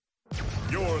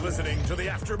listening to the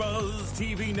AfterBuzz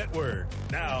TV network.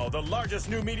 Now, the largest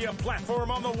new media platform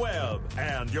on the web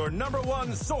and your number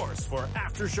one source for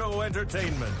after-show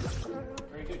entertainment.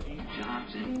 Very good, Dean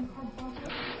Johnson.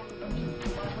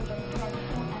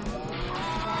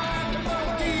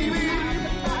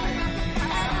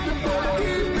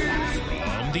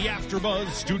 From the AfterBuzz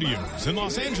Studios in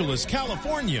Los Angeles,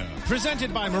 California,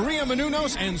 presented by Maria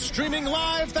Menounos and streaming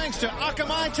live thanks to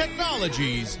Akamai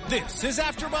Technologies. This is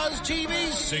AfterBuzz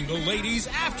TV's Single Ladies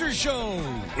After Show.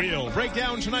 We'll break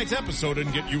down tonight's episode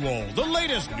and get you all the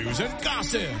latest news and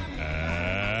gossip.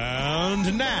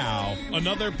 And now,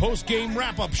 another post-game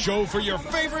wrap-up show for your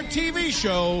favorite TV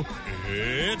show.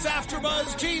 It's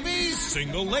AfterBuzz TV's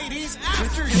Single Ladies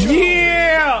After Show.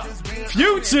 Yeah!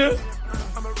 Future!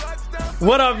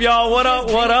 What up, y'all? What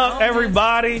up,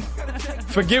 everybody?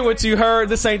 Forget what you heard.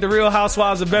 This ain't the Real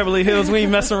Housewives of Beverly Hills. We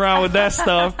ain't messing around with that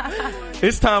stuff.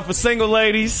 It's time for Single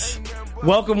Ladies.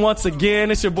 Welcome once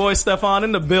again. It's your boy Stefan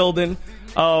in the building.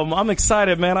 I'm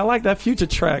excited, man. I like that Future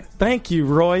track. Thank you,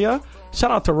 Roya.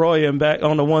 Shout out to Roya and back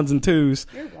on the ones and twos.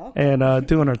 You're welcome. And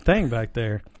doing her thing back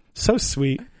there. So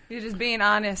sweet. You're just being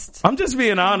honest. I'm just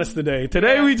being honest today.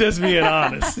 Today we just being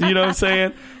honest. You know what I'm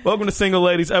saying? Welcome to Single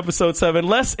Ladies episode 7.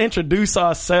 Let's introduce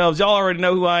ourselves. Y'all already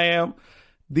know who I am.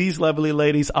 These lovely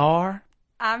ladies are.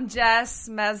 I'm Jess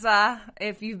Meza.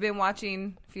 If you've been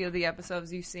watching a few of the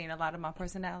episodes, you've seen a lot of my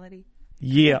personality.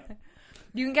 Yeah.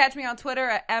 You can catch me on Twitter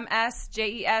at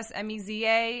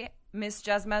MSJESMEZA, Miss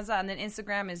Jess Meza, and then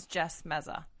Instagram is Jess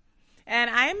Meza. And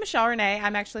I'm Michelle Renee.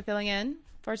 I'm actually filling in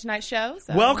for tonight's show.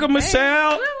 So. Welcome,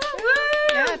 Michelle.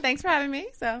 Yeah, thanks for having me.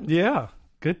 So yeah,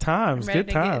 good times. ready Good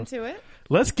to times. get into it.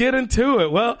 Let's get into it.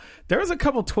 Well, there's a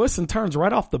couple twists and turns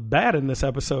right off the bat in this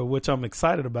episode, which I'm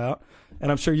excited about,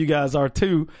 and I'm sure you guys are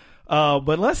too.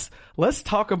 But let's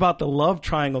talk about the love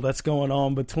triangle that's going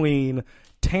on between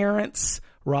Terrence,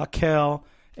 Raquel,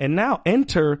 and now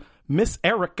enter Miss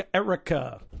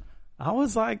Erica. I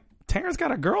was like, Terrence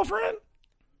got a girlfriend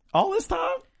all this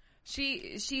time?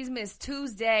 She's Miss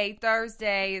Tuesday,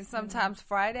 Thursday, and sometimes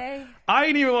Friday. I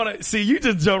ain't even want to see. You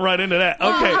just jump right into that.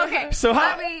 Okay. Okay. So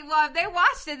how? I mean, well, if they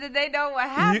watched it, then they know what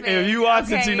happened. If you watched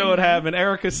it, Okay. you know what happened.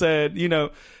 Erica said, you know,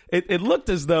 it looked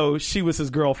as though she was his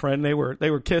girlfriend. They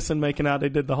were kissing, making out. They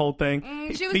did the whole thing.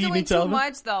 She was feeding doing each too other.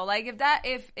 much though. Like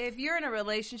if you're in a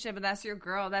relationship and that's your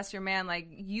girl, that's your man, like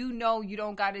you know you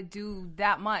don't got to do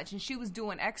that much. And she was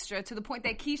doing extra to the point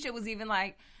that Keisha was even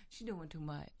like, she doing too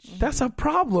much. That's a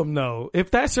problem, though. If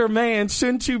that's your man,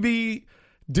 shouldn't you be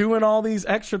doing all these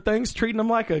extra things, treating him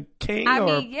like a king? I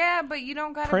or mean, yeah, but you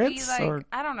don't got to be Prince, like, or-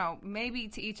 I don't know, maybe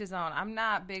to each his own. I'm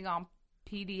not big on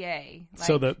PDA. Like,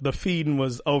 so the feeding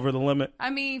was over the limit. I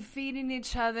mean, feeding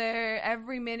each other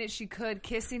every minute she could,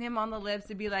 kissing him on the lips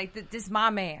to be like, this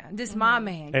my man, this my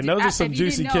man. And those are some If you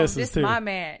juicy didn't know, kisses, this too. my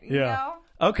man. You know?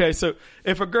 Okay, so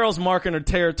if a girl's marking her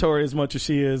territory as much as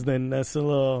she is, then that's a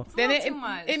little... Then too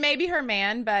much. it may be her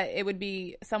man, but it would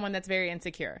be someone that's very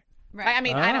insecure. Right. Like, I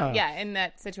mean, I Ah. don't. Yeah, in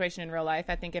that situation in real life,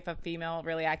 I think if a female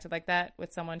really acted like that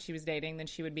with someone she was dating, then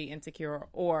she would be insecure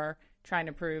or trying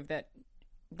to prove that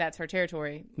that's her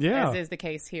territory. Yeah. As is the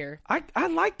case here. I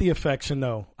like the affection,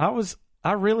 though.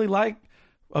 I really like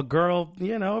a girl,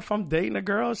 you know, if I'm dating a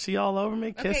girl, she all over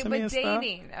me, kissing me and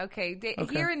dating, stuff. okay,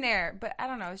 Okay. here and there, but I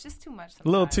don't know, it's just too much. A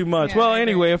little too much. Yeah, Well, I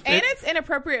agree. anyway, if And it's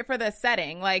inappropriate for the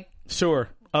setting. Like, sure,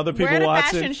 other people we're at a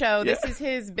watching. fashion show. Yeah. This is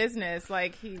his business.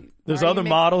 Like, There's why other you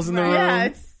models in the room.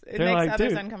 Yeah, it They're makes like, others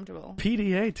dude, uncomfortable.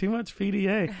 PDA, too much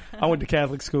PDA. I went to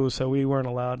Catholic school, so we weren't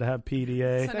allowed to have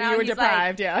PDA. So So now you were he's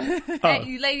deprived, yeah. Hey,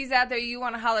 you ladies out there, you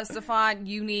want to holler at Stefan,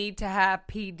 you need to have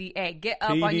PDA. Get up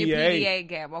on your PDA. PDA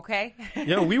game, okay?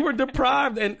 Yo, we were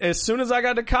deprived, and as soon as I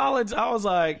got to college, I was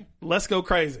like, let's go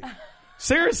crazy.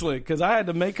 Seriously, because I had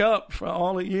to make up for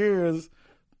all the years.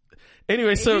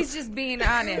 Anyway, so... He's just being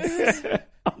honest.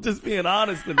 I'm just being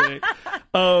honest today.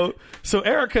 So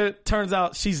Erica, turns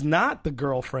out she's not the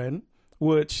girlfriend,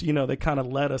 which, you know, they kind of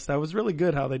led us. That was really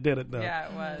good how they did it, though. Yeah,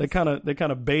 it was. They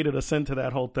kind of baited us into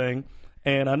that whole thing.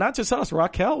 And not just us,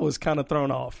 Raquel was kind of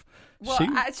thrown off. Well, she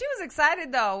was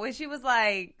excited, though, when she was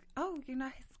like, oh, you're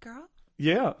not his girl?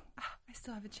 Yeah. I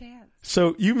still have a chance.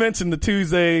 So you mentioned the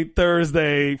Tuesday,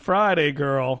 Thursday, Friday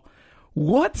girl.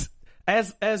 What,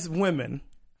 as women,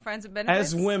 Friends with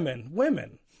benefits? as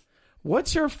women,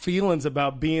 what's your feelings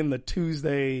about being the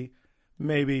Tuesday,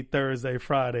 maybe Thursday,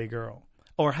 Friday girl?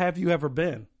 Or have you ever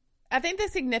been? I think the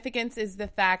significance is the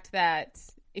fact that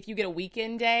if you get a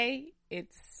weekend day,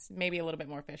 it's maybe a little bit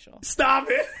more official. Stop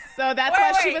it. So that's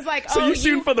why she was like, So oh, you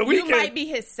shooting for the weekend. You might be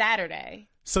his Saturday.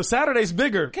 So Saturday's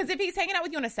bigger. Because if he's hanging out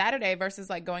with you on a Saturday versus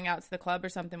like going out to the club or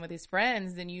something with his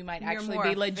friends, then you might actually more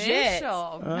be legit.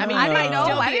 official. I mean, I you might didn't know.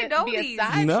 still I didn't know be a these.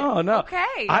 side chick. No. Okay.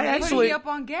 I Putting actually me up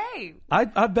on game. I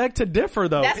beg to differ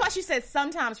though. That's why she said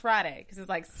sometimes Friday, because it's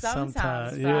like sometimes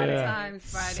Friday. yeah.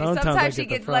 Sometimes Friday. Sometimes Sometimes I she get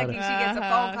the gets lucky. Friday. She gets a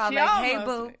phone call She like, "Hey,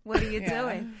 almost- boo, what are you Yeah.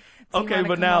 doing?" Do you Okay, wanna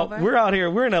but come now over? we're out here.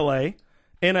 We're in LA.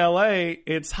 In LA,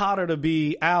 it's hotter to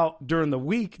be out during the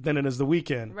week than it is the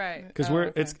weekend. Right. Because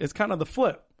it's kind of the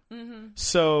flip.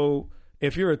 So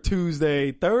if you're a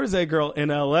Tuesday, Thursday girl in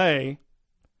LA,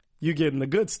 you getting the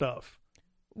good stuff.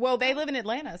 Well, they live in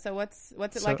Atlanta, so what's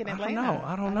it like in Atlanta?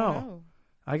 I don't know.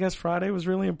 I guess Friday was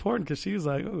really important because she was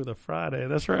like, "Ooh, the Friday."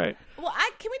 That's right. Well,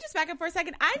 can we just back up for a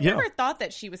second? I Yeah. never thought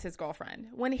that she was his girlfriend.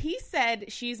 When he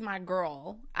said she's my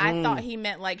girl, I thought he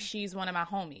meant like she's one of my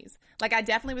homies. Like I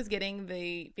definitely was getting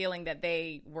the feeling that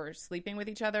they were sleeping with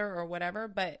each other or whatever,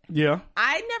 but Yeah.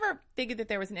 I never figured that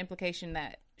there was an implication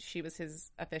that she was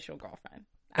his official girlfriend.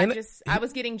 And I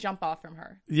was getting jump off from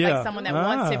her. Yeah. Like someone that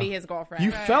wants to be his girlfriend.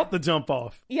 You felt the jump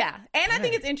off. Yeah. And I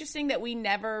think it's interesting that we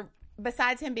never,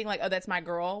 besides him being like, oh, that's my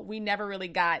girl, we never really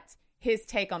got his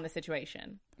take on the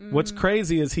situation. What's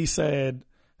crazy is he said,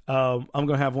 "I'm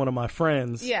gonna have one of my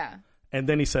friends." Yeah. And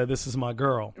then he said, "This is my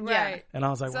girl." Right. And I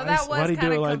was like, So "Why that why'd was he do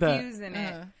kind it of like that?" confusing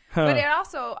it. Huh. But it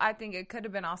also, I think it could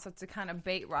have been also to kind of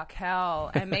bait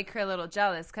Raquel and make her a little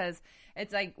jealous because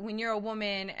it's like when you're a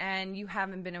woman and you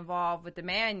haven't been involved with the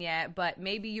man yet, but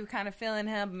maybe you're kind of feeling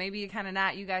him, maybe you're kind of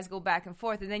not. You guys go back and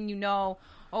forth, and then you know,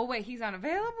 oh wait, he's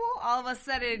unavailable. All of a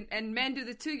sudden, and men do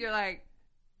this too. You're like,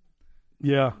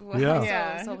 Yeah. well, Yeah.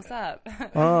 Yeah. So what's up?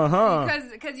 Uh-huh.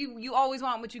 Because you always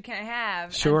want what you can't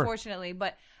have, Sure. unfortunately.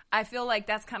 But I feel like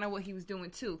that's kind of what he was doing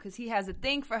too, because he has a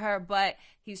thing for her, but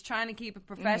he's trying to keep it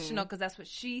professional because that's what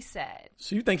she said.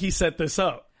 So you think he set this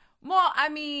up? Well, I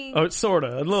mean, Oh,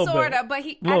 sorta, a little bit. sorta, but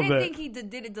I Little didn't bit. think he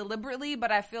did it deliberately.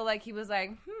 But I feel like he was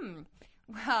like,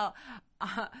 well,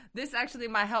 this actually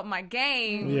might help my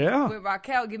game. Yeah. With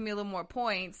Raquel, give me a little more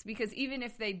points, because even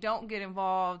if they don't get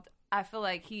involved, I feel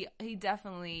like he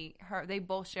definitely they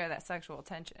both share that sexual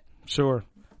attention. Sure.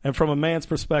 And from a man's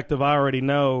perspective, I already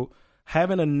know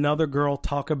having another girl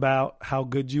talk about how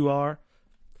good you are,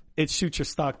 it shoots your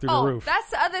stock through the roof. That's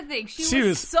the other thing. She She was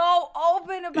was- so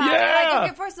open about it. Yeah. Like,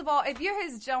 okay, first of all, if you're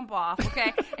his jump off,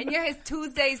 okay, and you're his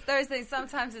Tuesdays, Thursdays,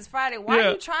 sometimes it's Friday, why Yeah.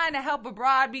 are you trying to help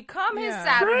abroad become his Yeah.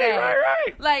 Saturday?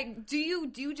 Right. Like, do you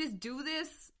just do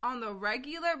this on the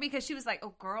regular? Because she was like,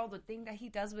 oh, girl, the thing that he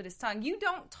does with his tongue. You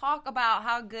don't talk about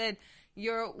how good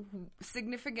your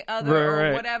significant other Right.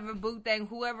 or whatever boo thing,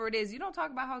 whoever it is, you don't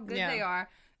talk about how good Yeah. they are.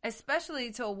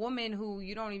 Especially to a woman who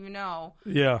you don't even know,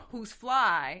 Yeah. who's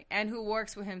fly and who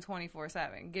works with him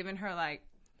 24/7, giving her like,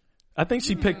 I think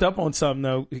she picked up on something,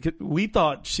 though. We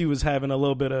thought she was having a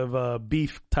little bit of a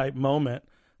beef type moment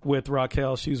with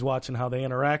Raquel. She was watching how they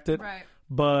interacted. Right.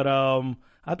 But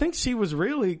I think she was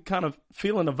really kind of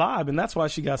feeling the vibe, and that's why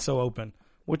she got so open,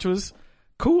 which was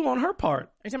cool on her part. Are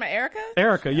you talking about Erica?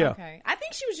 Erica, yeah. Okay. I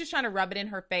think she was just trying to rub it in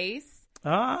her face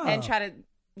Ah. and try to,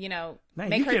 you know, Man,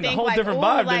 make you her getting a think whole like, different "Ooh,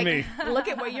 vibe than like, me." look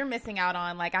at what you're missing out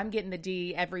on. Like, I'm getting the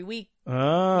D every week,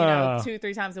 Ah.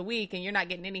 2-3 times a week, and you're not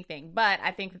getting anything. But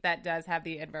I think that does have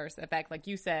the adverse effect, like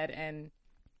you said. And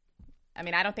I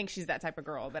mean, I don't think she's that type of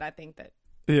girl, but I think that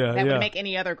Yeah. would make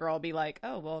any other girl be like,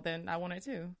 oh, well, then I want it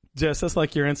too. Jess, that's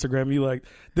like your Instagram. You like,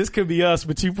 this could be us,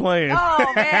 but you playing.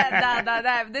 oh man,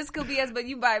 nah, this could be us, but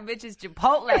you buy bitches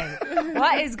Chipotle.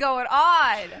 What is going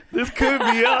on? This could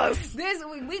be us.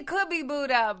 We could be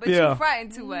booed up, but Yeah. you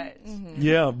frightened too much.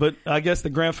 Yeah, but I guess the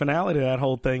grand finale to that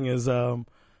whole thing is the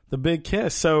big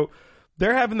kiss. So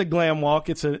they're having the glam walk.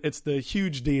 It's the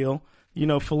huge deal. You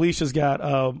know, Felicia's got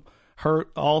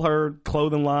all her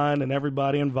clothing line and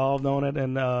everybody involved on it,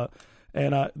 and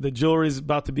the jewelry's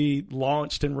about to be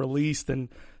launched and released, and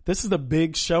this is the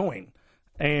big showing.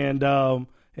 And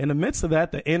in the midst of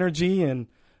that, the energy and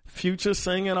Future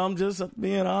singing, I'm just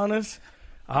being honest,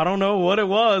 I don't know what it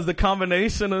was, the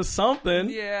combination of something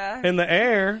Yeah. in the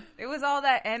air. It was all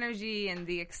that energy and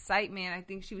the excitement. I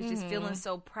think she was just feeling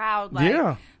so proud. Like,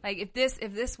 Yeah. like if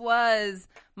this was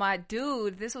my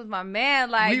dude, if this was my man,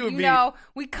 like, We would you be- know,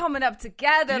 we coming up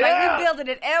together. Yeah. Like, we building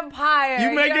an empire.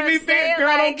 You making know me what I'm think, saying? girl,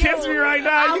 Like, don't kiss me right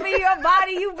now. I'll You- be your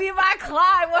body, you be my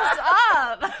Clyde. What's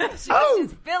up? She Oh. was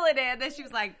just feeling it. And then she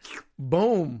was like,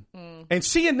 Boom. And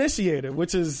she initiated,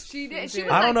 which is she did. She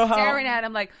was I don't like know how- staring at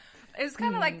him like, it was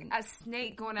kind of like a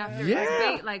snake going after Yeah. his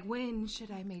bait. Like, when should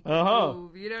I make the Uh-huh.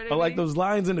 move? You know what I or mean? like those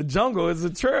lions in the jungle. It's a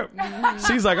trip.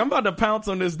 She's like, I'm about to pounce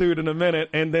on this dude in a minute,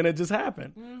 and then it just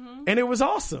happened. And it was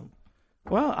awesome.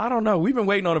 Well, I don't know. We've been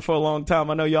waiting on it for a long time.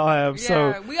 I know y'all have. Yeah,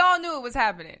 So we all knew it was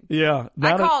happening. yeah,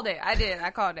 I called it. I did. I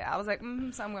called it. I was like,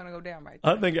 so I'm going to go down right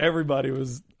there. I think everybody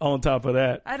was on top of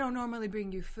that. I don't normally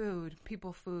bring you food,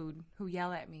 who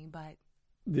yell at me, but.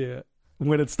 Yeah.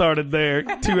 When it started there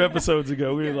 2 episodes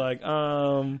ago, we were like,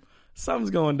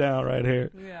 something's going down right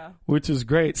here. Yeah. Which is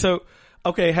great. So,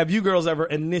 okay, have you girls ever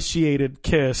initiated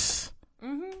kiss?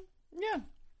 Mm-hmm. Yeah.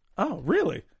 Oh,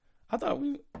 really? I thought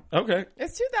okay.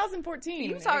 It's 2014.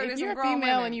 You talking to if some you're a grown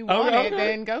female women. and you want Okay. it,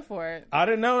 then go for it. I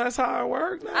didn't know that's how it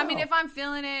worked. No. I mean, if I'm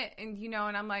feeling it and, and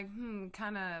I'm like,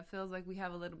 kind of feels like we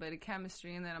have a little bit of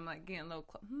chemistry, and then I'm like getting a little,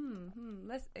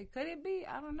 could it be?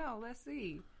 I don't know. Let's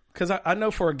see. Because I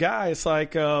know for a guy, it's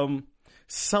like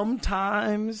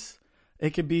sometimes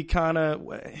it could be kind of,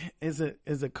 is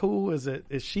it cool?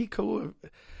 Is she cool?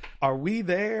 Are we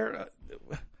there?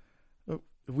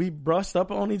 We brushed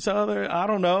up on each other. I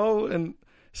don't know. And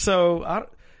so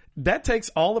that takes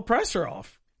all the pressure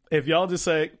off. If y'all just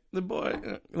say, the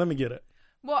boy, let me get it.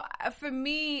 Well, for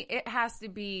me, it has to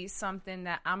be something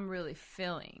that I'm really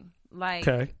feeling, like,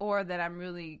 Okay. or that I'm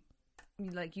really,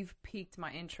 like, you've piqued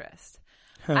my interest.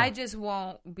 Huh. I just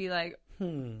won't be like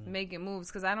making moves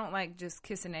because I don't like just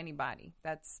kissing anybody.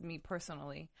 That's me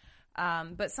personally.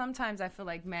 But sometimes I feel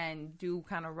like men do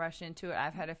kind of rush into it.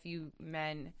 I've had a few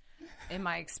men in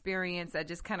my experience that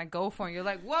just kind of go for it. You're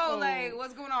like, whoa, like,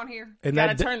 what's going on here? And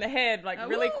Gotta turn the head like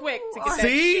really quick to get that.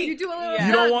 See, You do a little.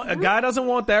 you don't want, a guy doesn't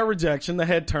want that rejection, the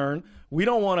head turn. We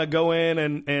don't want to go in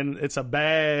and it's a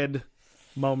bad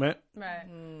moment. Right.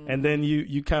 And then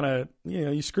you kind of,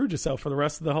 you screwed yourself for the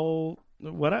rest of the whole,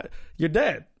 you're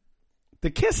dead. The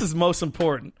kiss is most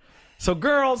important. So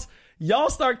girls,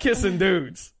 y'all start kissing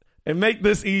dudes and make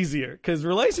this easier because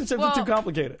relationships are too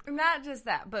complicated. Not just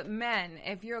that, but men,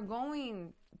 if you're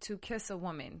going to kiss a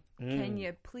woman, can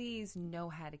you please know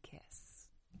how to kiss?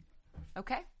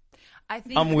 Okay? I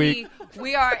think I'm weak.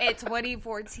 we are at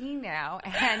 2014 now,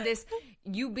 and this,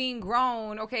 you being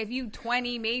grown, okay, if you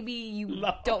 20, maybe you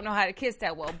don't know how to kiss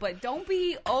that well, but don't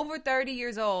be over 30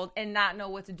 years old and not know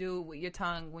what to do with your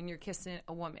tongue when you're kissing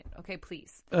a woman, okay,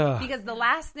 please. Because the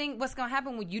last thing, what's going to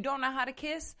happen when you don't know how to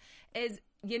kiss is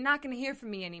you're not going to hear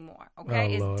from me anymore,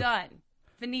 okay? Oh, Lord. It's done.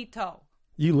 Finito.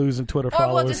 You losing Twitter Or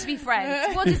followers. we'll just be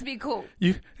friends. We'll just be cool.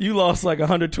 You lost like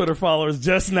 100 Twitter followers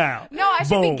just now. No, I should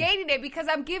Boom. be gating it because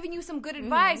I'm giving you some good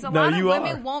advice. A No, lot of you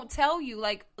women are. won't tell you.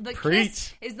 Like, the Preach.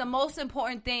 kiss is the most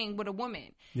important thing with a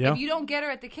woman. Yeah. If you don't get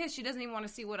her at the kiss, she doesn't even want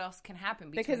to see what else can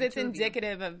happen. Because between it's the two of you.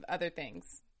 indicative of other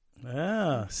things.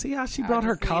 Ah, see how she brought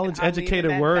her just leave it- college I'll leave it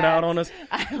educated at word that. out on us?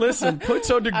 Listen, put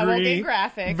your degree. I won't get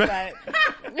graphic, but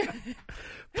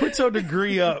Put your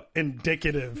degree up.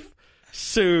 Indicative.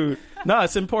 Shoot. No,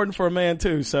 it's important for a man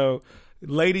too. So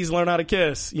ladies learn how to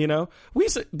kiss,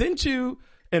 didn't you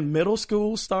in middle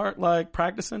school start like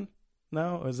practicing?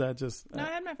 No? Or is that just, no, I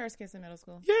had my first kiss in middle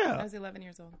school. Yeah. I was 11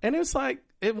 years old. and it's like,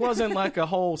 it wasn't like a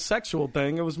whole sexual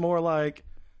thing. It was more like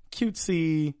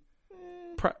cutesy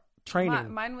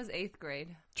training. Mine was 8th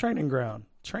grade. Training ground.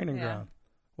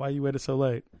 Why you waited so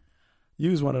late? You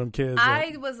was one of them kids.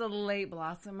 I was a late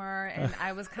blossomer, and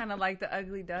I was kind of like the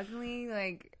ugly duckling.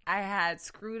 Like, I had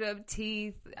screwed up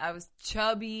teeth. I was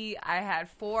chubby. I had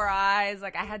 4 eyes.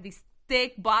 Like, I had these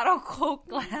thick bottle Coke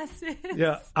glasses.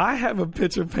 Yeah, I have a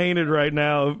picture painted right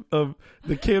now of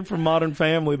the kid from Modern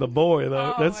Family, the boy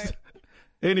though. Oh, That's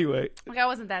anyway. Like, I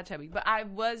wasn't that chubby, but I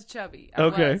was chubby. I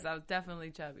Okay. was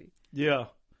definitely chubby. Yeah.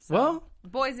 So, Well,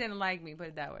 boys didn't like me, put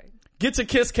it that way. get your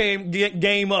kiss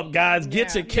game up, guys.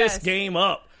 Get your kiss Yes. game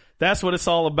up. That's what it's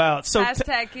all about. So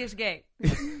Hashtag kiss gay.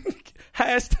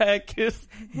 hashtag kiss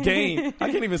game.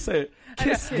 I can't even say it.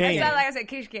 Kiss It game. sounded like I said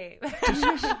kiss gay.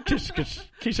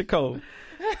 Keisha Cole.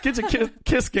 Get your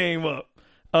kiss game up.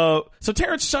 So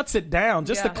Terrence shuts it down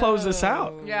just to Yeah. close this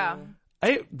out. Yeah.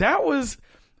 That was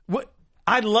what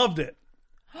I loved it.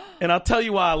 And I'll tell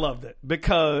you why I loved it.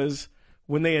 Because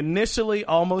when they initially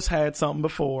almost had something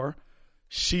before,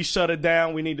 she shut it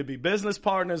down. We need to be business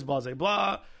partners, blah, blah,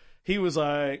 blah. He was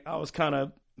like, I was kind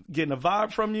of getting a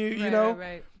vibe from you, you know?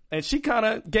 Right. And she kind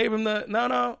of gave him the,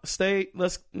 no, stay,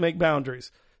 let's make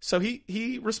boundaries. So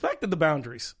he respected the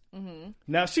boundaries. Mm-hmm.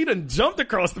 Now she done jumped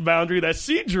across the boundary that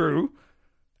she drew,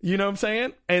 you know what I'm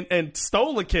saying? And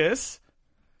stole a kiss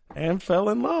and fell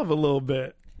in love a little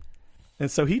bit. And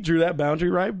so he drew that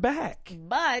boundary right back.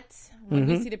 But when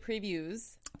we see the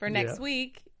previews for next Yeah.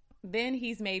 week, then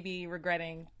he's maybe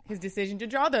regretting his decision to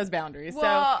draw those boundaries.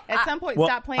 Well, so at some point, Well,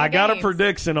 stop playing I got games. a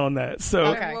prediction on that. So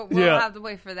Okay. We'll have to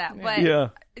wait for that. But Yeah.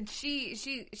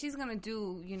 she's gonna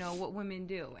do what women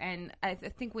do, and I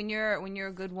think when you're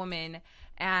a good woman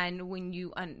and when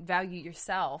you value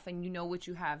yourself and you know what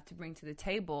you have to bring to the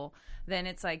table, then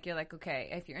it's like you're like, okay,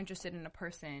 if you're interested in a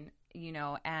person,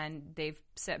 and they've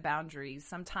set boundaries,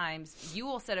 sometimes you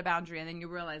will set a boundary and then you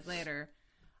realize later,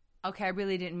 okay, I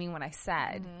really didn't mean what I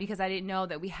said because I didn't know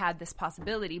that we had this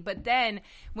possibility. But then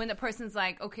when the person's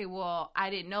like, okay, well, I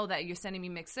didn't know that, you're sending me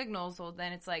mixed signals. So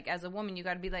then it's like, as a woman, you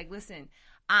got to be like, listen,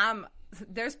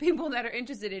 there's people that are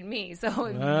interested in me. So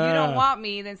if you don't want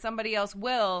me, then somebody else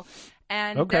will.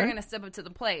 And they're going to step up to the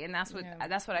plate. And that's what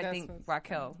I think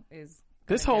Raquel is.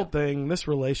 This whole thing, this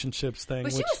relationships thing.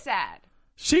 But she was sad.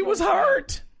 She was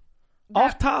hurt.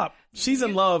 Off top. She's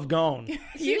in love, gone. You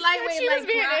said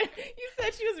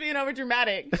she was being over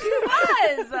dramatic. She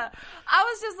was. I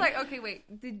was just like, okay, wait.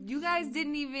 You guys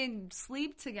didn't even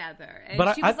sleep together. And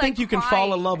But she I was, think like, you can crying.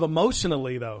 fall in love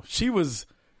emotionally, though. She was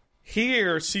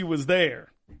here. She was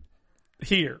there.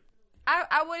 Here.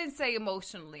 I wouldn't say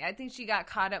emotionally. I think she got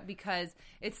caught up because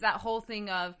it's that whole thing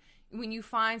of when you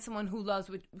find someone who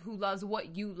loves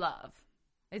what you love.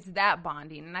 It's that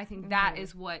bonding, and I think that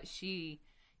is what she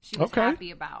was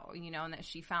happy about, and that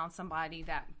she found somebody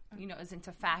that is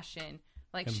into fashion,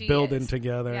 like And she building is.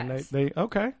 together. Yes. And they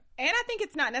okay. And I think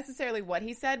it's not necessarily what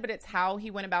he said, but it's how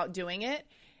he went about doing it.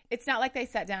 It's not like they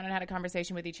sat down and had a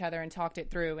conversation with each other and talked it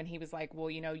through. And he was like, well,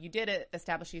 you did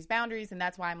establish these boundaries, and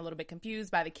that's why I'm a little bit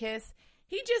confused by the kiss.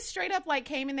 He just straight up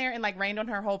came in there and rained on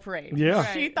her whole parade.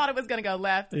 Yeah. She thought it was going to go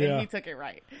left, and he took it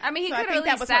right. I mean, he So could I have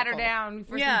think at least sat her hurtful. down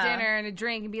for some dinner and a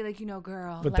drink and be like,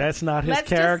 girl. But that's not his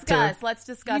character. Let's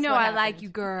discuss. I what like happened. you,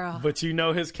 girl. But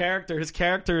his character. His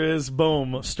character is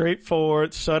boom,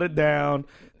 straightforward. Shut it down.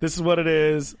 This is what it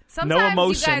is. Sometimes no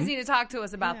emotion. you guys need to talk to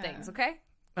us about things, okay?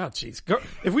 Oh, jeez.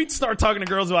 If we start talking to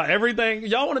girls about everything,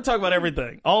 y'all want to talk about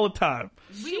everything all the time.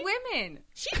 We women.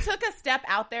 She took a step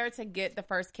out there to get the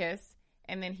first kiss,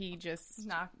 and then he just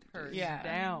knocked her down.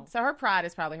 down. So her pride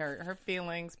is probably hurt. Her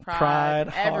feelings,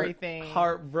 pride everything.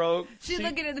 Heart broke. She's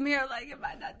looking in the mirror like, am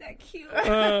I not that cute?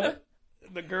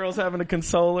 The girl's having to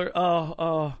console her.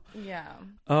 Oh, yeah.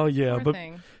 Oh, yeah. Poor But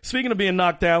thing. speaking of being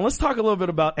knocked down, let's talk a little bit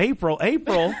about April.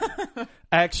 April,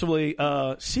 actually,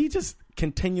 she just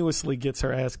continuously gets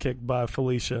her ass kicked by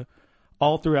Felicia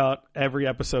all throughout every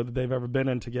episode that they've ever been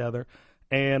in together.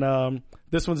 And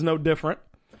this one's no different.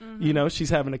 Mm-hmm.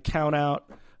 She's having to count out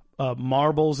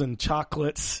marbles and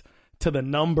chocolates to the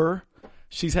number.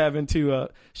 She's having to,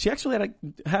 she actually had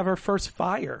to have her first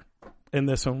fire in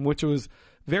this one, which was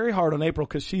very hard on April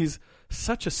because she's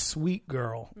such a sweet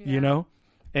girl,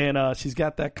 and she's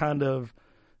got that kind of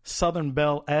Southern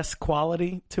Belle-esque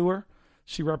quality to her.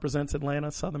 She represents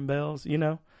Atlanta, Southern Belles,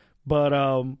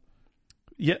 but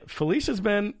Felicia's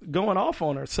been going off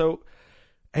on her. So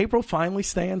April finally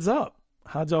stands up.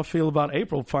 How'd y'all feel about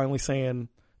April finally saying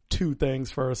two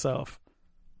things for herself?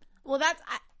 Well,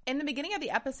 in the beginning of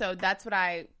the episode, that's what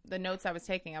the notes I was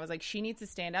taking. I was like, she needs to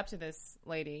stand up to this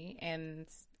lady, and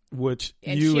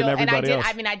you and everybody else.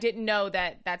 I mean, I didn't know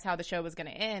that that's how the show was going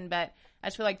to end, but I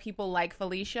just feel like people like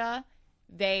Felicia,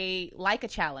 they like a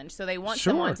challenge, so they want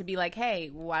someone to be like, hey,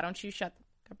 why don't you shut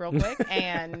up real quick?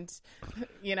 And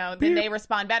then they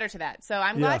respond better to that. So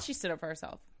I'm glad she stood up for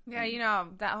herself. Yeah,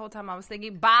 that whole time I was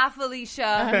thinking, bye,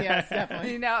 Felicia. Yes,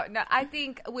 definitely. No, I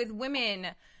think with women,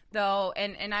 though,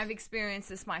 and I've experienced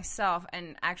this myself,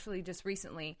 and actually just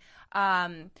recently,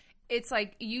 it's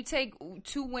like you take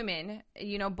two women,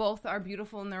 both are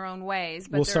beautiful in their own ways.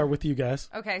 But we'll start with you guys.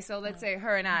 Okay, so let's say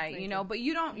her and I, but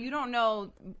you don't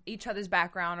know each other's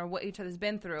background or what each other's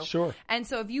been through. Sure. And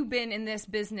so if you've been in this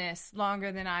business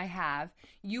longer than I have,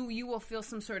 you will feel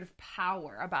some sort of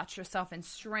power about yourself and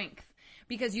strength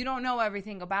because you don't know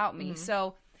everything about me. Mm-hmm.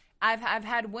 So I've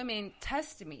had women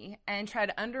test me and try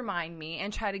to undermine me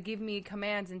and try to give me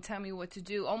commands and tell me what to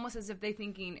do, almost as if they're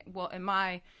thinking, well, in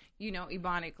my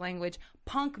Ebonic language,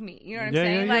 punk me. You know what I'm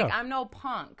saying? Yeah. Like, I'm no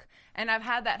punk. And I've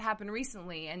had that happen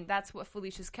recently, and that's what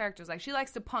Felicia's character is like. She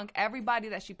likes to punk everybody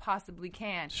that she possibly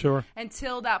can. Sure.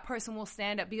 Until that person will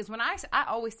stand up. Because when I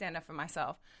always stand up for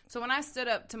myself. So when I stood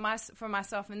up for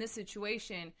myself in this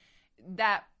situation,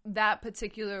 that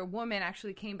particular woman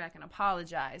actually came back and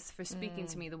apologized for speaking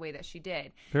to me the way that she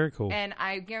did. Very cool. And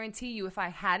I guarantee you, if I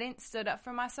hadn't stood up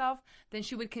for myself, then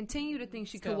she would continue to think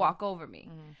she could walk over me.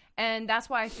 Mm-hmm. And that's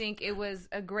why I think it was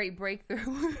a great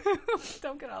breakthrough.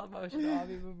 Don't get all emotional.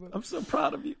 I'm so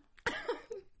proud of you.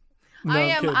 No,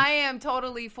 I'm kidding. I am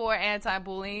totally for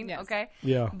anti-bullying. Yes. Okay.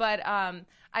 Yeah. But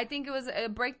I think it was a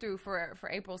breakthrough for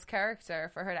April's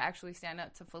character, for her to actually stand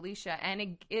up to Felicia,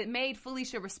 and it made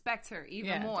Felicia respect her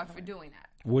even more for doing that.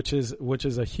 Which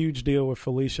is a huge deal with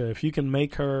Felicia. If you can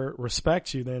make her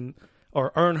respect you, then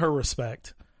or earn her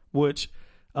respect, which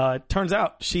turns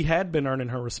out she had been earning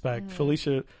her respect.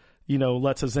 Felicia,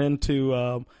 lets us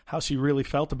into how she really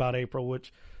felt about April,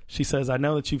 which she says, I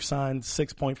know that you've signed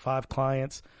 6.5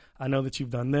 clients. I know that you've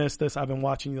done this. I've been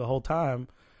watching you the whole time,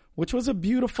 which was a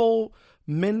beautiful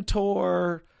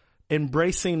mentor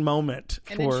embracing moment.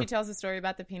 And then she tells a story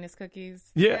about the penis cookies.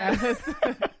 Yeah.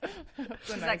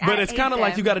 She's like, But it's kind of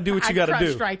like you got to do what you got to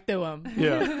do. Crunched right through them.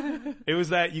 Yeah. It was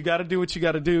that you got to do what you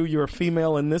got to do. You're a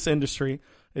female in this industry.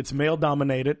 It's male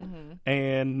dominated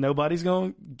and nobody's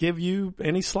going to give you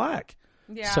any slack.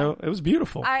 Yeah. So it was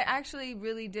beautiful. I actually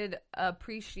really did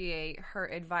appreciate her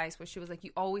advice where she was like,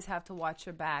 you always have to watch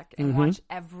your back and watch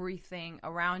everything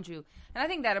around you. And I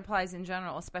think that applies in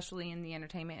general, especially in the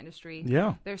entertainment industry.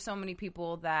 Yeah. There's so many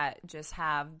people that just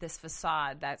have this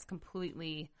facade that's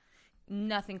completely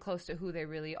nothing close to who they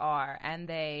really are, and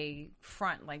they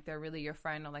front like they're really your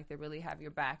friend or like they really have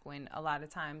your back, when a lot of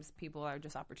times people are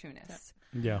just opportunists.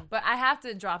 Yeah. But I have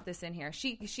to drop this in here.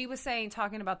 She was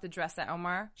talking about the dress that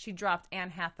Omar, she dropped Anne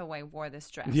Hathaway wore this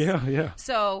dress. Yeah.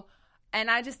 So, and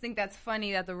I just think that's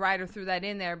funny that the writer threw that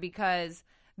in there, because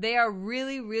they are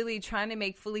really, really trying to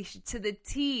make Felicia to the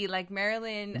T, like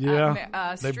Marilyn They brought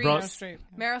Meryl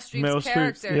Meryl Streep's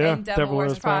character Streep, yeah, in Devil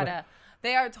Wears Prada.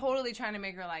 They are totally trying to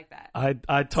make her like that.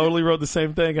 I totally wrote the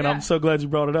same thing, and I'm so glad you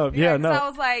brought it up. Yeah, 'cause no. I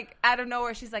was like, out of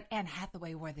nowhere, she's like, Anne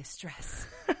Hathaway wore this dress.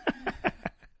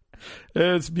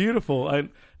 It's beautiful.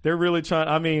 They're really trying.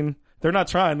 I mean, they're not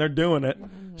trying. They're doing it.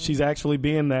 She's actually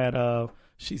being that.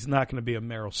 She's not going to be a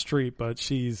Meryl Streep, but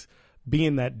she's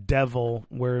being that devil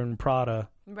wearing Prada.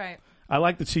 Right. I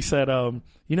like that she said, I don't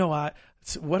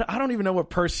even know what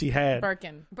purse she had.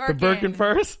 Birkin. The Birkin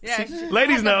purse? Yeah,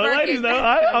 Ladies know. Birkin. Ladies know.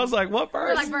 I was like, what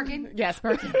purse? Like Birkin. Yes,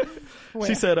 Birkin.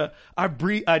 She said, I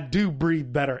do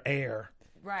breathe better air.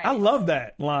 Right. I love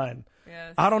that line.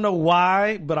 Yes. I don't know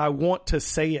why, but I want to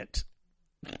say it.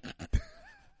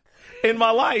 In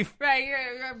my life. Right.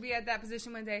 You're going to be at that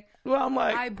position one day. Well, I'm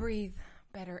like, I breathe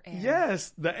better air.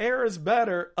 yes, the air is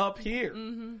better up here.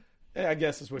 Yeah, I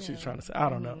guess is what she was trying to say. I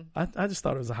don't know. I just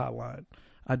thought it was a hot line.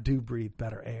 I do breathe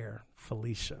better air,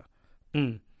 Felicia.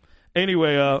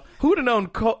 Anyway, who would have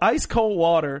known ice cold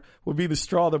water would be the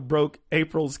straw that broke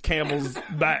April's camel's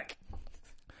back?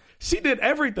 She did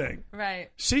everything. Right.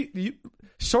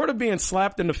 Short of being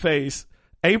slapped in the face,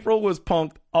 April was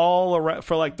punked all around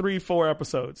for like 3-4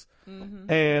 episodes.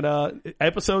 And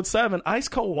episode 7, ice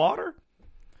cold water?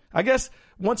 I guess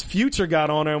once Future got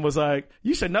on her and was like,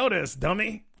 you should know this,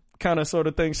 dummy, kind of sort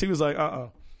of thing, she was like,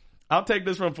 I'll take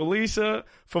this from Felicia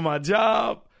for my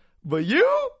job, but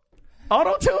you?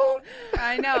 Auto-tune?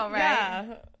 I know, right?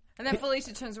 Yeah. And then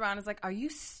Felicia turns around and is like, are you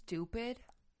stupid?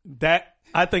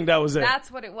 I think that was it. That's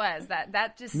what it was.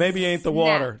 That just Maybe ain't the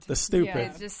water, the stupid.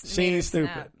 It just She made ain't her stupid.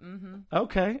 snap.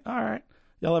 Okay, all right.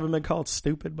 Y'all ever been called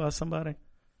stupid by somebody?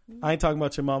 I ain't talking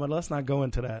about your mama. Let's not go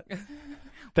into that.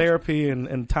 Therapy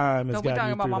and time has Don't be gotten talking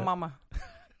you about through my that. mama.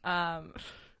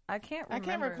 I can't remember. I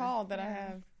can't recall that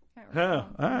I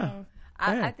have.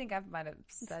 I think I might have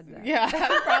said that. Yeah,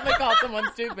 I probably called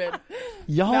someone stupid.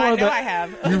 Y'all No, I are know the, I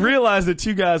have. You realize that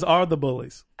you guys are the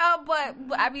bullies. Oh, but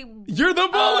I mean, You're the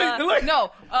bully. Like,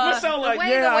 no. you sound like,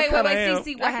 yeah, I kinda am.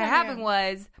 See, what had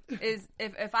happened is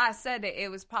if I said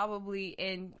it was probably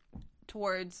in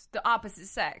towards the opposite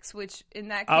sex, which in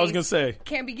that case I was gonna say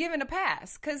can't be given a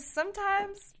pass, because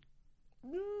sometimes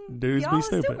dudes y'all be are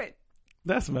stupid.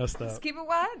 That's messed up. Just keep it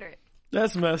 100.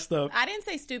 That's messed up. I didn't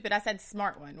say stupid. I said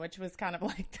smart one, which was kind of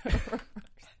like the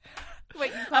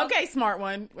Wait, you called okay, smart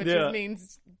one, which Yeah. just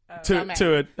means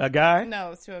To a guy?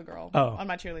 no, it's to a girl. Oh. On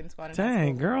my cheerleading squad. in high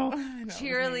Dang, school. girl.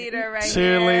 cheerleader right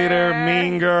Cheerleader, here.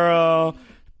 mean girl,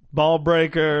 ball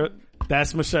breaker.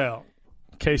 That's Michelle.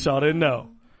 In case y'all didn't know.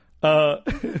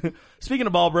 Speaking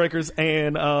of ball breakers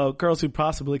and girls who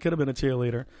possibly could have been a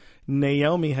cheerleader,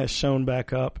 Naomi has shown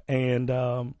back up, and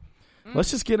let's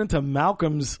just get into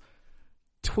Malcolm's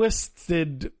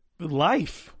twisted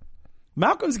life.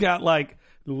 Malcolm's got like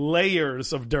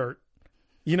layers of dirt.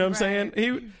 You know what I'm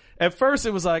saying? At first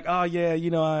it was like, oh yeah,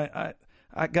 you know,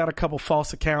 I got a couple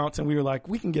false accounts, and we were like,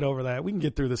 we can get over that. We can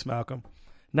get through this, Malcolm.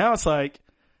 Now it's like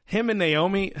him and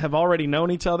Naomi have already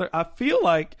known each other. I feel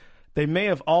like they may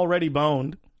have already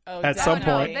boned at some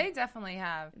definitely. point. They definitely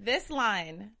have. This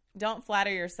line, don't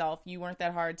flatter yourself. You weren't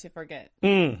that hard to forget.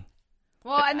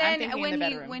 Well, and I'm then thinking in the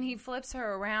bedroom. when he flips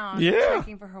her around, Yeah.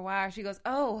 checking for her wire, she goes,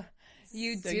 "Oh,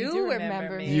 You So do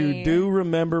remember me. You do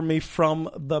remember me from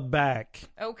the back.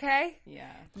 Okay.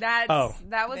 Yeah. That was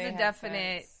They a had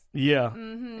definite. sex. Yeah.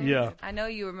 Yeah. I know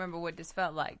you remember what this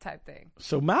felt like type thing.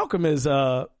 So Malcolm is,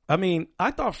 I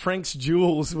thought Frank's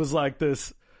Jewels was like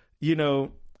this,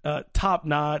 top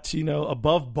notch,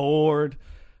 above board.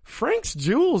 Frank's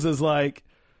Jewels is like,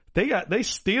 they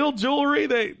steal jewelry.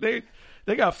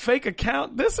 They got fake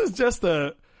account. This is just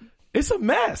it's a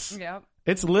mess. Yep.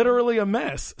 It's literally a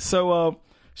mess. So,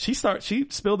 she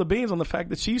spilled the beans on the fact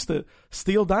that she used to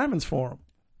steal diamonds for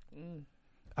him.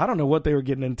 I don't know what they were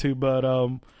getting into,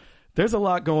 but, there's a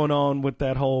lot going on with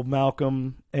that whole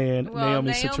Malcolm and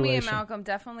Naomi situation. Naomi and Malcolm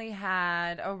definitely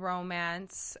had a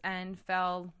romance and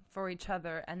fell for each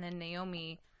other. And then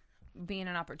Naomi, being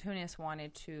an opportunist,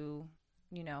 wanted to,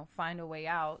 find a way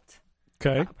out.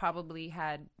 Okay. Probably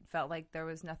had felt like there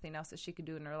was nothing else that she could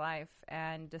do in her life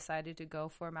and decided to go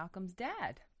for Malcolm's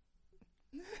dad.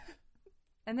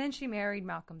 And then she married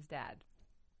Malcolm's dad.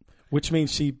 Which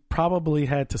means she probably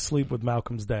had to sleep with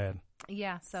Malcolm's dad.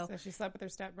 Yeah, so she slept with her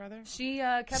stepbrother? she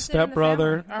kept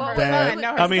Stepbrother, it in the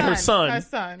family. dad. Her son. Her Her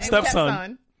son.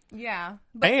 stepson. Yeah.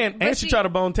 And she tried to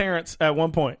bone Terrence at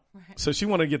one point. So she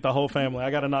wanted to get the whole family. I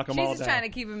got to knock them all down. She's just trying to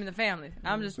keep him in the family.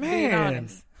 I'm just being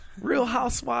honest. Real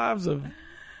housewives of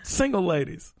single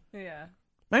ladies. Yeah.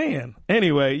 Man.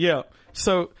 Anyway, yeah.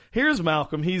 So here's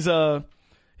Malcolm. He can't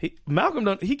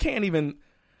even,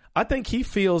 I think he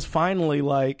feels finally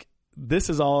like this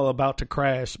is all about to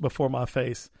crash before my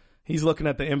face. He's looking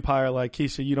at the empire like,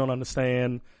 Keisha, you don't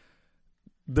understand.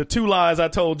 The 2 lies I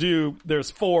told you,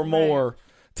 there's 4 more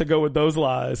to go with those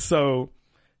lies. So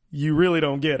you really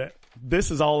don't get it.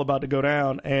 This is all about to go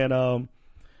down. And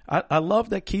I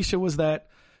love that Keisha was that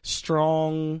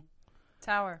strong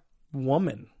Tower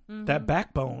woman, that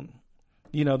backbone.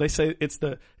 They say it's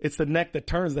the neck that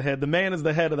turns the head. The man is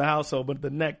the head of the household, but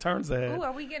the neck turns the head. Ooh,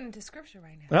 are we getting into scripture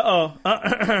right now?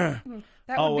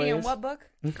 That would be in what book?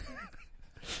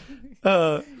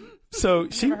 So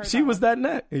she was that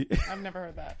neck. I've never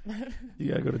heard that. You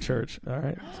gotta go to church. All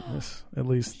right. So miss at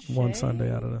least one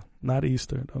Sunday out of not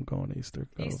Easter. Don't go on Easter.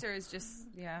 Go. Easter is just,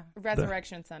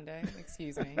 Resurrection Sunday.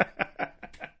 Excuse me.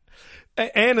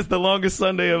 And it's the longest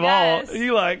Sunday of all.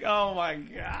 You like, oh my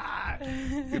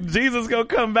God. Jesus gonna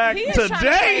come back He is today. trying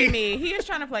to play me. He is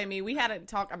trying to play me. We had to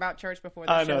talk about church before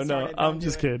the show started. I'm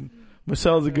just kidding.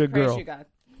 Michelle's a good girl. Praise you, God.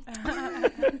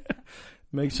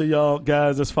 Make sure y'all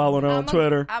guys that's following her on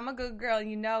Twitter. I'm a good girl,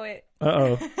 you know it.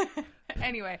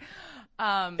 Anyway,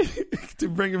 to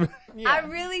bring him. I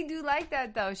really do like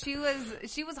that though. She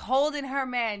was holding her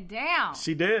man down.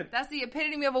 She did. That's the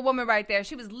epitome of a woman right there.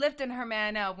 She was lifting her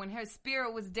man up when her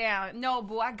spirit was down. No,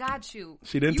 boo, I got you.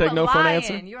 She didn't take no for an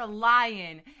answer. You're a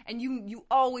lion, and you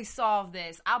always solve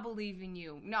this. I believe in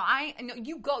you. No, no,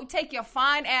 you go take your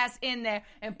fine ass in there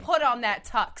and put on that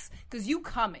tux because you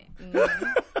coming.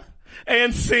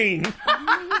 And scene.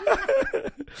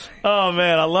 Oh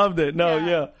man, I loved it.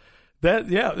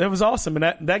 That was awesome,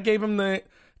 and that gave him the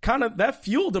kind of that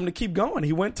fueled him to keep going.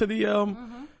 He went to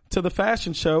the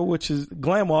fashion show, which is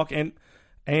Glam Walk,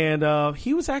 and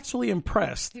he was actually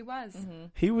impressed. He was.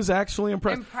 He was actually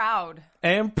impressed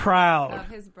And proud of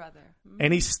his brother.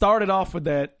 And he started off with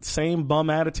that same bum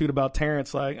attitude about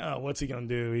Terrence, like, oh, what's he gonna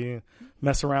do? He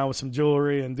mess around with some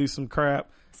jewelry and do some crap.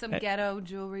 Some ghetto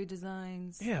jewelry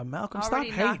designs. Yeah, Malcolm,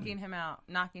 already stop hating.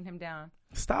 knocking him down.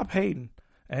 Stop hating.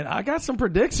 And I got some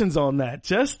predictions on that.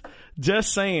 Just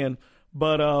saying.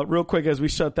 But real quick, as we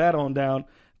shut that on down,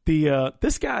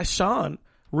 this guy Sean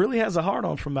really has a hard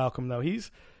on for Malcolm though. He's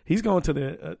going to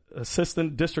the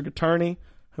assistant district attorney,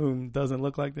 whom doesn't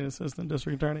look like the assistant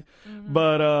district attorney,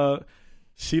 but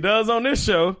she does on this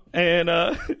show, and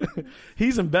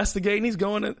he's investigating. He's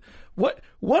going to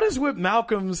what is with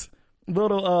Malcolm's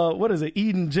little what is it,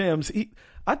 Eden Gems?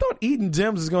 I thought Eden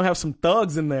Gems was gonna have some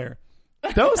thugs in there.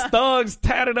 Those thugs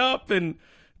tatted up, and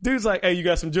dude's like, "Hey, you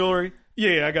got some jewelry?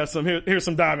 Yeah, I got some. Here's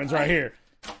some diamonds right here."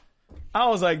 I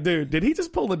was like, dude, did he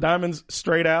just pull the diamonds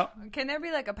straight out? Can there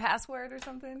be like a password or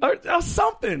something? Or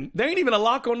something. There ain't even a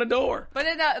lock on the door. But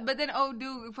then old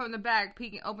dude from the back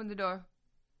peeking, open the door.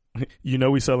 You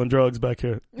know we selling drugs back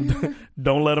here.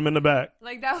 Don't let them in the back.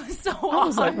 Like, that was so I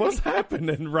was like, what's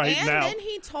happening right now? And then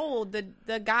he told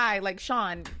the guy, like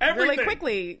Sean, Everything. really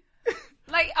quickly.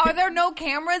 Like, are there no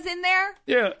cameras in there?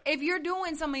 Yeah. If you're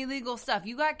doing some illegal stuff,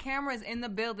 you got cameras in the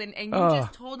building, and you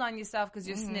just told on yourself because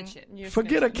you're snitching.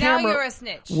 Forget a camera. Now you're a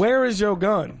snitch. Where is your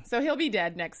gun? So he'll be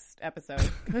dead next episode.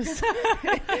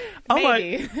 I'm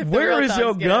like, where is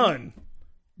your gun?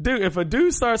 Dude, if a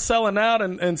dude starts selling out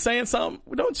and saying something,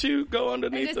 don't you go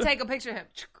underneath And just take a picture of him.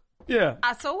 Yeah.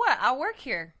 So what? I work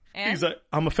here. And He's like,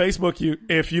 I'm gonna Facebook you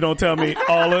if you don't tell me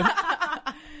all of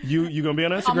you gonna be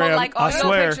on I'm Instagram. gonna like all I your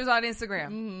swear. pictures on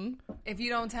Instagram. If you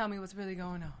don't tell me what's really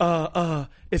going on.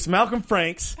 It's Malcolm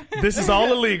Franks. This is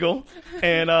all illegal.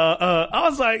 And I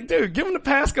was like, dude, give him the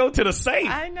passcode to the safe.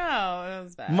 I know. It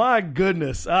was bad. My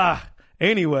goodness.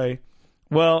 Anyway,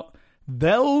 well,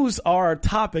 those are our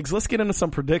topics. Let's get into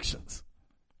some predictions.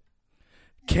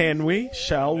 Can we?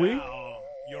 Shall we? Now,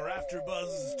 your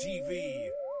AfterBuzz TV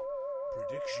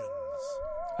predictions.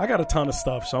 I got a ton of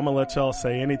stuff, so I'm going to let y'all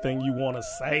say anything you want to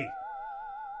say.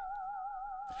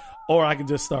 Or I can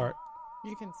just start.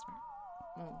 You can start.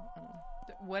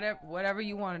 Whatever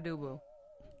you want to do, boo.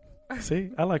 See,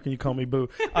 I like when you call me boo.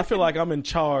 I feel like I'm in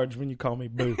charge when you call me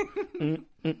boo.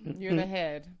 You're the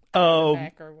head. Oh,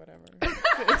 Back or whatever.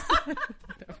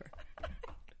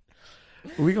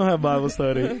 we're going to have Bible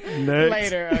study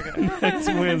Later. Okay. next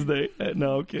Wednesday.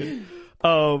 No, I'm kidding.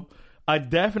 I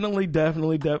definitely,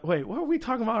 wait, what were we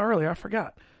talking about earlier? I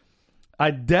forgot.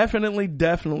 I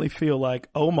definitely feel like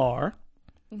Omar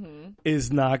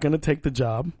is not going to take the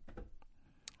job.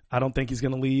 I don't think he's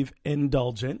going to leave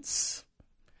Indulgence.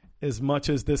 As much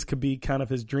as this could be kind of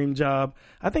his dream job,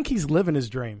 I think he's living his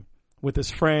dream with his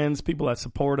friends, people that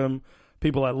support him,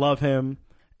 people that love him,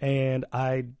 and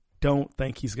I don't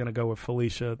think he's going to go with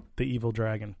Felicia, the evil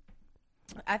dragon.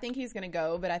 I think he's going to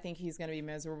go, but I think he's going to be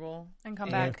miserable And come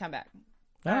back. Come back.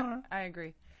 I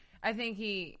agree. I think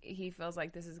he feels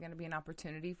like this is going to be an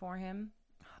opportunity for him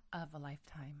of a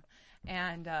lifetime,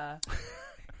 and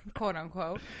quote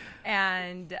unquote,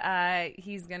 and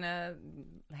he's gonna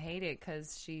hate it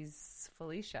because she's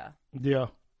Felicia. Yeah.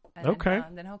 And Okay.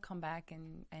 Then he'll come back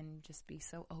and just be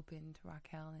so open to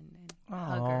Raquel and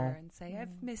hug her and say,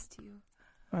 "I've missed you."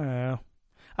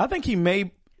 I think he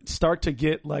may start to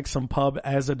get like some pub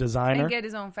as a designer And get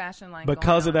his own fashion line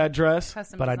because of going on. that dress,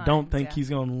 Custom but I don't designs, think yeah. he's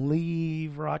going to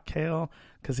leave Raquel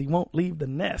because he won't leave the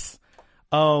nest.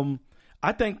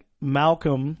 I think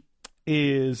Malcolm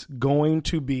is going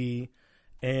to be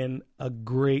in a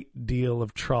great deal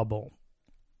of trouble.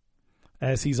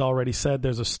 As he's already said,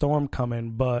 there's a storm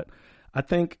coming, but I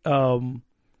think the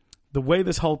way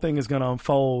this whole thing is going to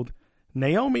unfold,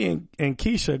 Naomi and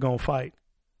Keisha are going to fight,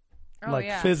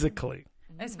 physically.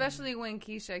 Especially when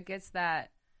Keisha gets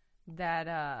that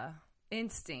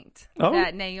instinct Oh.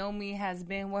 that Naomi has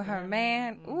been with her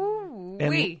man. Ooh,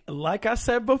 And like I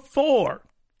said before,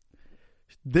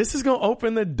 this is going to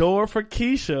open the door for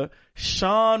Keisha.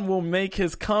 Sean will make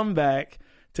his comeback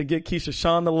to get Keisha.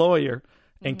 Sean, the lawyer,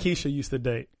 and Keisha used to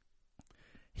date.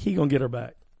 He going to get her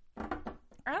back.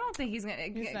 I don't think he's gonna.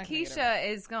 not gonna get her Keisha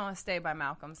is gonna stay by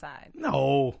Malcolm's side.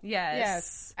 No.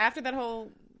 Yes. After that whole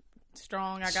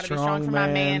I gotta be Strong strong for my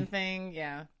man. man thing.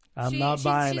 Yeah. I'm not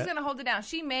buying she's it. gonna hold it down.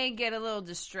 She may get a little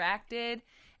distracted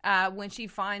when she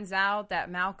finds out that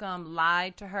Malcolm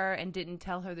lied to her and didn't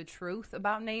tell her the truth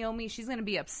about Naomi. She's gonna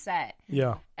be upset.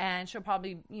 Yeah. And she'll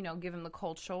probably, give him the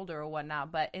cold shoulder or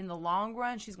whatnot. But in the long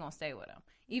run, she's going to stay with him.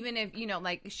 Even if,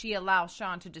 she allows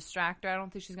Sean to distract her, I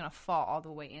don't think she's going to fall all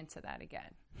the way into that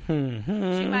again.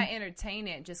 She might entertain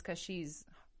it just because she's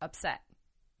upset.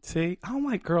 See, I don't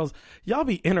like girls. Y'all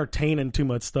be entertaining too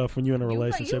much stuff when you're in a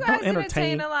relationship. You Don't guys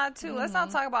entertain. a lot, too. Let's not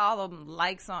talk about all the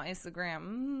likes on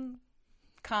Instagram,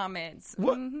 comments.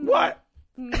 What?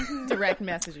 Direct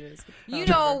messages.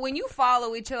 When you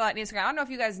follow each other on Instagram, I don't know if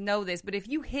you guys know this, but if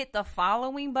you hit the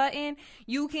following button,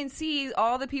 you can see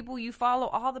all the people you follow,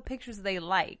 all the pictures they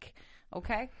like.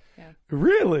 Okay? Yeah.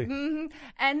 Really?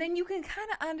 And then you can kind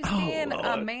of understand Lord.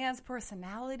 a man's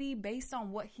personality based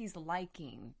on what he's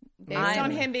liking. Based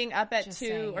on him being up at 2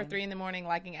 saying. or 3 in the morning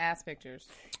liking ass pictures.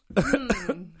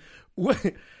 What?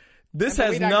 This But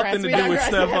has we digress. nothing to We do with digress.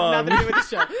 It has Stefan. nothing to do with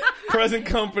the show. Present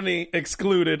company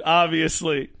excluded,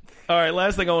 obviously. All right,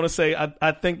 last thing I want to say,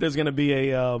 I think there's going to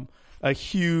be a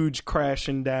huge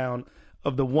crashing down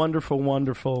of the wonderful,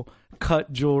 wonderful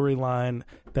cut jewelry line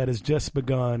that has just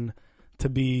begun to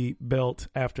be built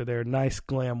after their nice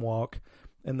glam walk.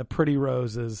 And the Pretty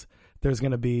Roses, there's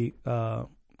going to be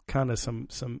kind of some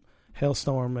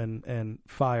hailstorm and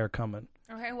fire coming.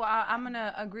 Okay, well, I'm going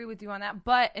to agree with you on that.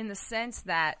 But in the sense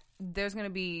that there's going to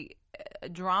be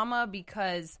drama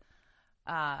because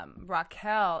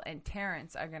Raquel and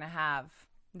Terrence are going to have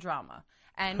drama.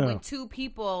 And when two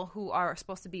people who are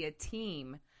supposed to be a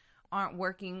team aren't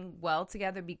working well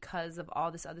together because of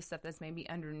all this other stuff that's maybe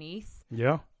underneath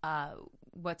Yeah.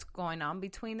 what's going on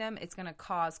between them, it's going to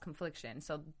cause confliction.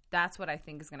 So that's what I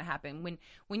think is going to happen.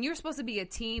 When you're supposed to be a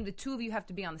team, the two of you have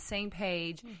to be on the same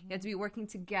page. You have to be working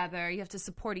together. You have to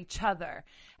support each other.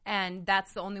 And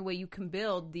that's the only way you can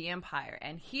build the empire.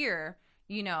 And here,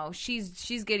 you know,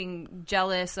 she's getting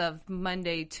jealous of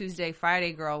Monday, Tuesday,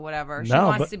 Friday girl, whatever. She No,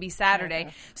 wants but- to be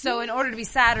Saturday. So in order to be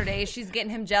Saturday, she's getting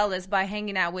him jealous by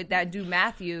hanging out with that dude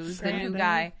Matthews, the new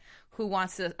guy who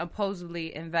wants to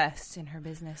supposedly invest in her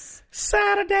business.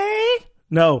 Saturday.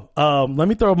 No, let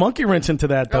me throw a monkey wrench into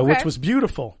that, though, Okay. which was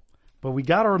beautiful. But we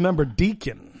got to remember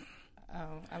Deacon. Oh,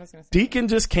 I was going to say. Deacon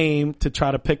just came to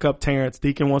try to pick up Terrence.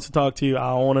 Deacon wants to talk to you. I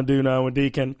don't want to do nothing with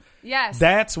Deacon. Yes.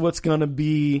 That's what's going to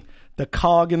be the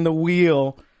cog in the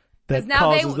wheel that Because now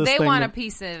causes this they thing want to- a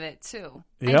piece of it, too.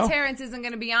 Yeah. And Terrence isn't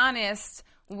going to be honest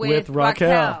with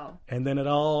Raquel. And then it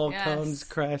all Yes. comes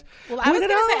crash. Well, I was When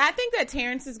going it to say, all- I think that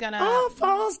Terrence is going all to,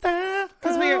 falls down.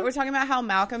 because we're talking about how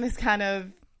Malcolm is kind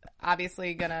of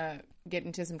obviously going to get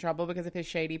into some trouble because of his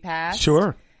shady past.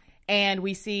 Sure. And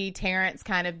we see Terrence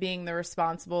kind of being the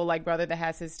responsible, like, brother that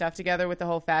has his stuff together with the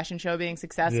whole fashion show being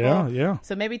successful. Yeah, yeah.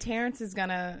 So maybe Terrence is going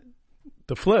to,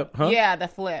 The flip, huh? yeah, the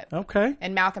flip. Okay.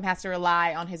 And Malcolm has to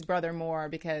rely on his brother more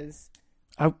because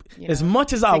As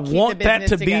much as I to keep want the that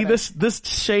to business be together. this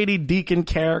shady Deacon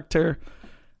character,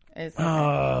 it's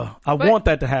I want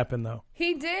that to happen, though.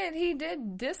 He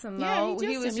did diss him, though. Yeah,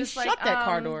 he dissed was him. He just shut like, that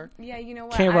car door. Yeah, you know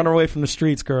what? Can't run away from the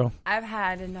streets, girl. I've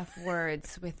had enough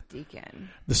words with Deacon.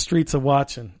 The streets are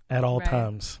watching at all Right.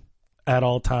 times. At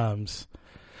all times.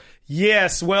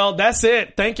 Yes, well, that's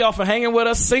it. Thank y'all for hanging with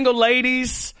us. Single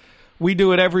ladies, we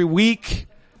do it every week.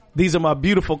 These are my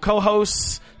beautiful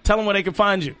co-hosts. Tell them where they can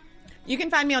find you. You can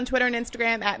find me on Twitter and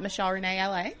Instagram at Michelle Renee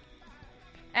LA.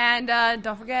 And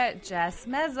don't forget, Jess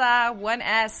Meza,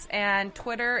 1S, and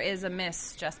Twitter is a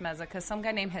miss, Jess Meza, because some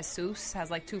guy named Jesus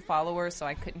has like 2 followers, so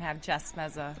I couldn't have Jess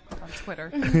Meza on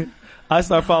Twitter. I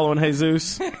started following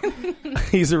Jesus.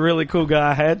 He's a really cool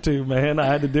guy. I had to, man. I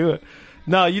had to do it.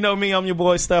 No, you know me. I'm your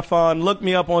boy, Stefan. Look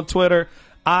me up on Twitter.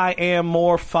 I am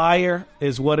more fire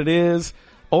is what it is.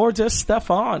 Or just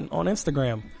Stefan on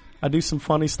Instagram. I do some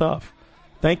funny stuff.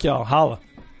 Thank y'all. Holla.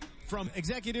 From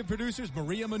executive producers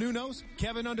Maria Menounos,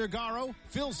 Kevin Undergaro,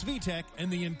 Phil Svitek,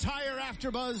 and the entire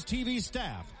AfterBuzz TV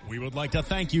staff, we would like to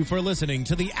thank you for listening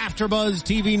to the AfterBuzz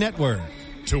TV network.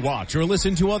 To watch or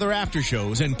listen to other after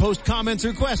shows and post comments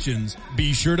or questions,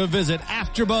 be sure to visit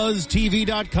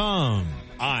AfterBuzzTV.com.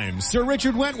 I'm Sir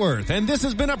Richard Wentworth, and this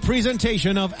has been a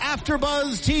presentation of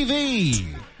AfterBuzz TV.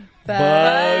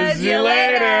 Buzz you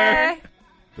later.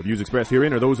 The views expressed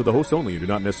herein are those of the hosts only and do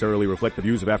not necessarily reflect the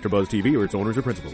views of AfterBuzz TV or its owners or principals.